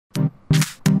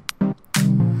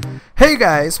Hey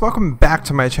guys, welcome back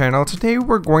to my channel. Today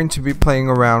we're going to be playing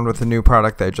around with a new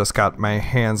product that I just got my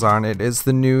hands on. It is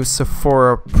the new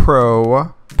Sephora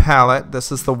Pro Palette.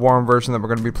 This is the warm version that we're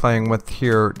going to be playing with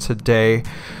here today.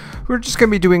 We're just going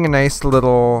to be doing a nice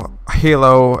little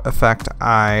halo effect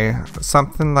eye,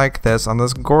 something like this on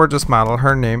this gorgeous model.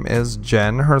 Her name is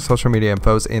Jen. Her social media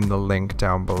info is in the link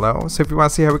down below. So if you want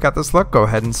to see how we got this look, go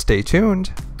ahead and stay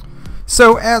tuned.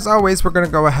 So as always, we're going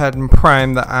to go ahead and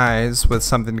prime the eyes with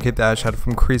something to keep the eyeshadow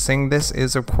from creasing. This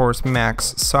is of course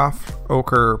MAC's Soft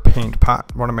Ochre Paint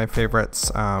Pot, one of my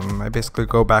favorites. I basically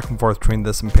go back and forth between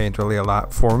this and paint really a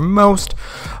lot for most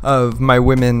of my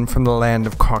women from the land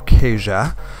of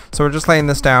Caucasia. So we're just laying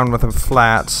this down with a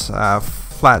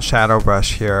flat shadow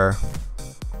brush here.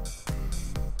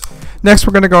 Next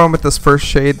we're going to go in with this first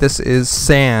shade. This is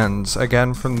Sand,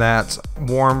 again from that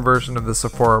warm version of the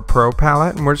Sephora Pro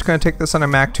palette. And we're just going to take this on a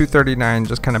MAC 239,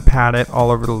 just kind of pat it all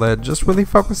over the lid, just really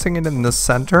focusing it in the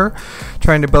center,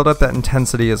 trying to build up that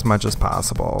intensity as much as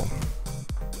possible.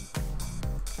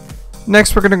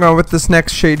 Next we're going to go with this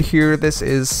next shade here. This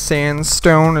is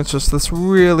Sandstone. It's just this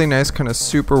really nice kind of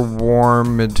super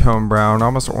warm mid-tone brown,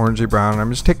 almost orangey brown.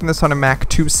 I'm just taking this on a MAC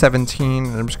 217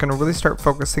 and I'm just going to really start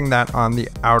focusing that on the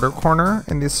outer corner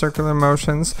in these circular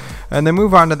motions, and then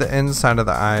move on to the inside of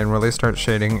the eye and really start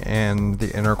shading in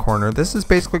the inner corner. This is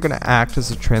basically going to act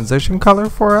as a transition color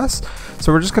for us,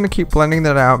 so we're just going to keep blending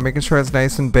that out, making sure it's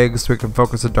nice and big so we can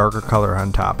focus a darker color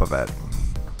on top of it.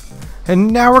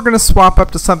 And now we're going to swap up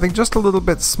to something just a little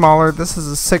bit smaller. This is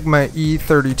a Sigma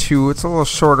E32. It's a little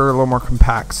shorter, a little more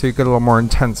compact, so you get a little more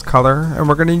intense color. And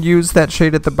we're going to use that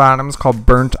shade at the bottom. It's called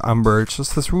Burnt Umber. It's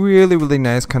just this really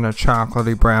nice kind of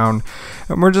chocolatey brown.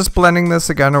 And we're just blending this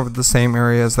again over the same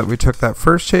areas that we took that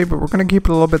first shade, but we're going to keep it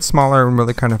a little bit smaller and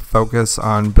really kind of focus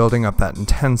on building up that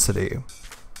intensity.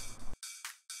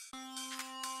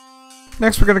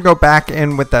 Next we're going to go back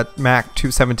in with that MAC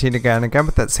 217 again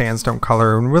with that sandstone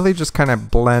color, and really just kind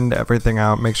of blend everything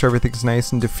out, make sure everything's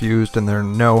nice and diffused and there are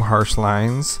no harsh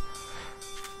lines.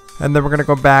 And then we're going to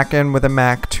go back in with a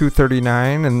MAC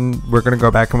 239 and we're going to go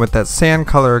back in with that sand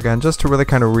color again, just to really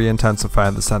kind of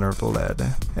re-intensify the center of the lid.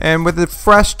 And with the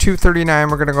fresh 239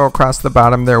 we're going to go across the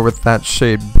bottom there with that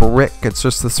shade Brick. It's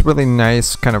just this really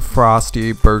nice kind of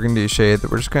frosty burgundy shade that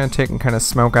we're just going to take and kind of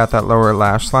smoke out that lower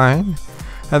lash line.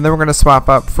 And then we're going to swap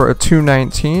up for a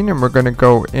 219 and we're going to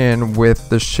go in with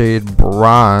the shade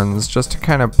Bronze, just to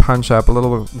kind of punch up a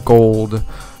little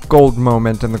gold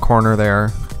moment in the corner there.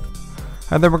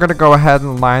 And then we're going to go ahead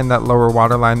and line that lower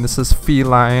waterline. This is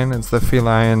Feline. It's the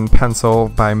Feline pencil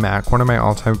by MAC, one of my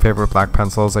all-time favorite black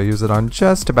pencils. I use it on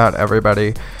just about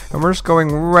everybody. And we're just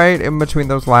going right in between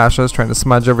those lashes, trying to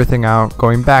smudge everything out,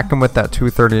 going back in with that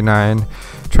 239,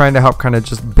 trying to help kind of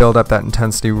just build up that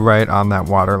intensity right on that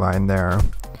waterline there.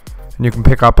 And you can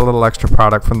pick up a little extra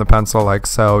product from the pencil like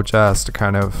so, just to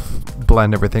kind of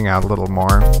blend everything out a little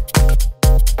more.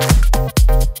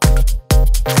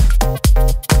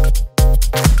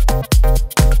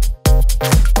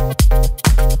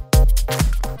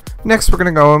 Next we're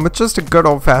going to go in with just a good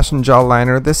old-fashioned gel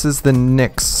liner. This is the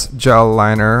NYX Gel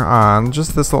Liner on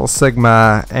just this little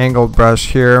Sigma angled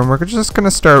brush here, and we're just going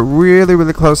to start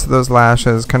really close to those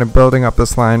lashes, kind of building up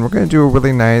this line. We're going to do a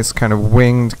really nice kind of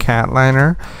winged cat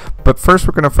liner, but first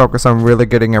we're going to focus on really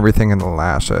getting everything in the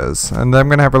lashes. And then I'm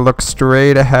going to have her look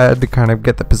straight ahead to kind of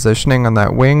get the positioning on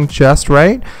that wing just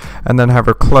right, and then have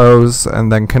her close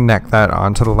and then connect that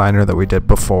onto the liner that we did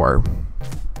before.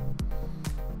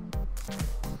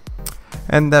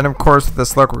 And then of course with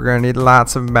this look we're going to need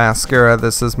lots of mascara.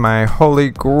 This is my holy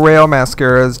grail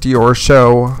mascaras,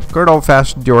 Diorshow, good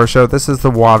old-fashioned Diorshow. This is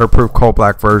the waterproof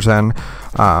Kohlblack version.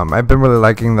 I've been really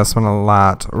liking this one a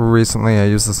lot recently. I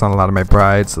use this on a lot of my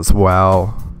brides as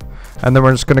well. And then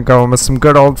we're just going to go in with some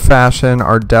good old-fashioned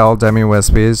Ardell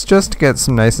Demi-Wispies, just to get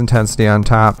some nice intensity on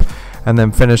top, and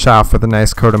then finish off with a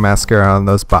nice coat of mascara on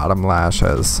those bottom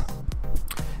lashes.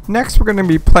 Next we're going to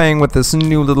be playing with this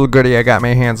new little goodie I got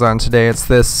my hands on today. It's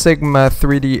this Sigma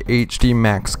 3D HD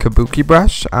Max Kabuki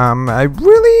brush. I've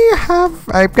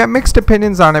got mixed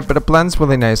opinions on it, but it blends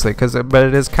really nicely, but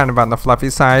it is kind of on the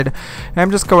fluffy side. And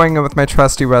I'm just going in with my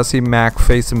trusty rusty MAC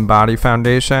Face and Body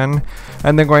Foundation,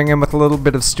 and then going in with a little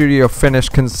bit of Studio Finish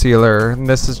Concealer. And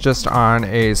this is just on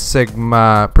a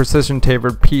Sigma Precision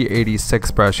Tapered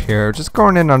P86 brush here, just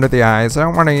going in under the eyes. I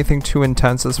don't want anything too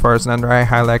intense as far as an under eye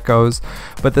highlight goes,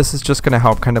 but this is just going to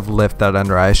help kind of lift that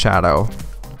under eye shadow.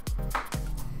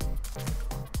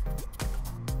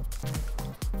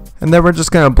 And then we're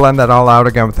just going to blend that all out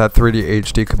again with that 3D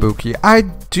HD Kabuki. I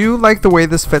do like the way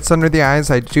this fits under the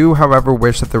eyes. I do, however,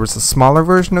 wish that there was a smaller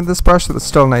version of this brush that was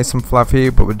still nice and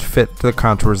fluffy, but would fit the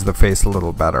contours of the face a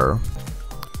little better.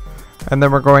 And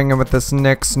then we're going in with this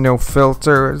NYX No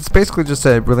Filter. It's basically just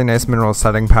a really nice mineral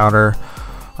setting powder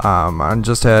on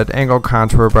just an angled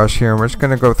contour brush here. And we're just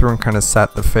going to go through and kind of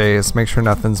set the face, make sure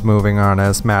nothing's moving on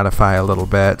us, mattify a little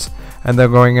bit. And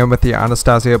then going in with the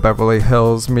Anastasia Beverly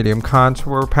Hills Medium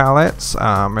Contour Palette.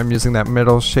 I'm using that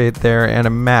middle shade there and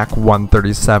a MAC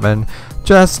 137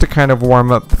 just to kind of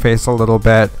warm up the face a little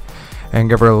bit and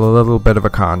give her a little bit of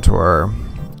a contour.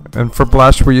 And for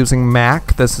blush, we're using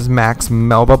MAC. This is MAC's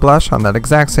Melba blush on that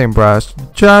exact same brush,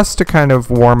 just to kind of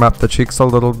warm up the cheeks a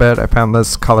little bit. I found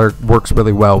this color works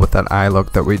really well with that eye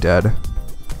look that we did.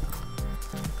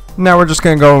 Now we're just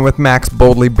going to go in with MAC's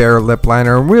Boldly Bare Lip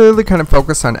Liner, really kind of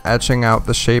focus on etching out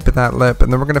the shape of that lip,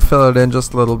 and then we're going to fill it in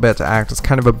just a little bit to act as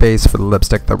kind of a base for the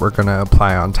lipstick that we're going to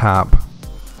apply on top.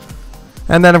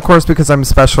 And then, of course, because I'm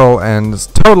special and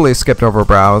totally skipped over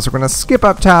brows, we're going to skip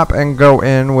up top and go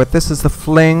in with, this is the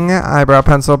Fling Eyebrow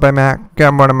Pencil by MAC.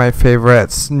 Again, one of my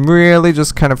favorites. Really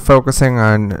just kind of focusing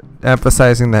on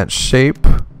emphasizing that shape.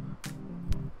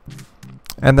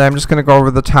 And then I'm just going to go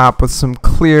over the top with some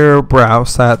clear brow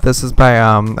set. This is by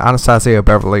Anastasia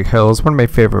Beverly Hills, one of my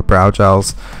favorite brow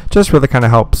gels. Just really kind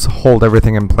of helps hold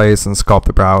everything in place and sculpt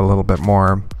the brow a little bit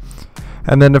more.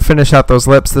 And then to finish out those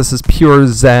lips, this is Pure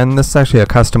Zen. This is actually a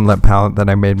custom lip palette that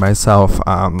I made myself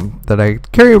that I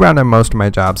carry around on most of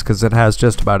my jobs because it has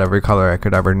just about every color I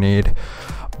could ever need.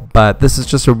 But this is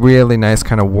just a really nice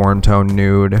kind of warm tone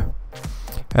nude.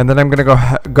 And then I'm going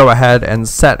to go ahead and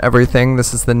set everything.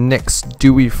 This is the NYX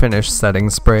Dewy Finish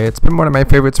Setting Spray. It's been one of my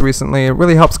favorites recently. It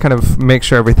really helps kind of make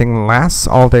sure everything lasts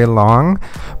all day long,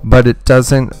 but it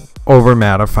doesn't over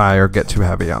mattify or get too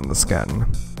heavy on the skin.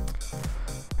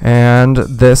 And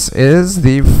this is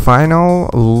the final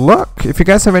look. If you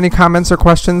guys have any comments or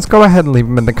questions, go ahead and leave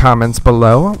them in the comments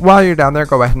below. While you're down there,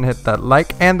 go ahead and hit that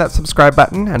like and that subscribe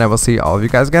button, and I will see all of you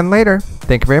guys again later.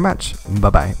 Thank you very much.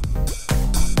 Bye-bye.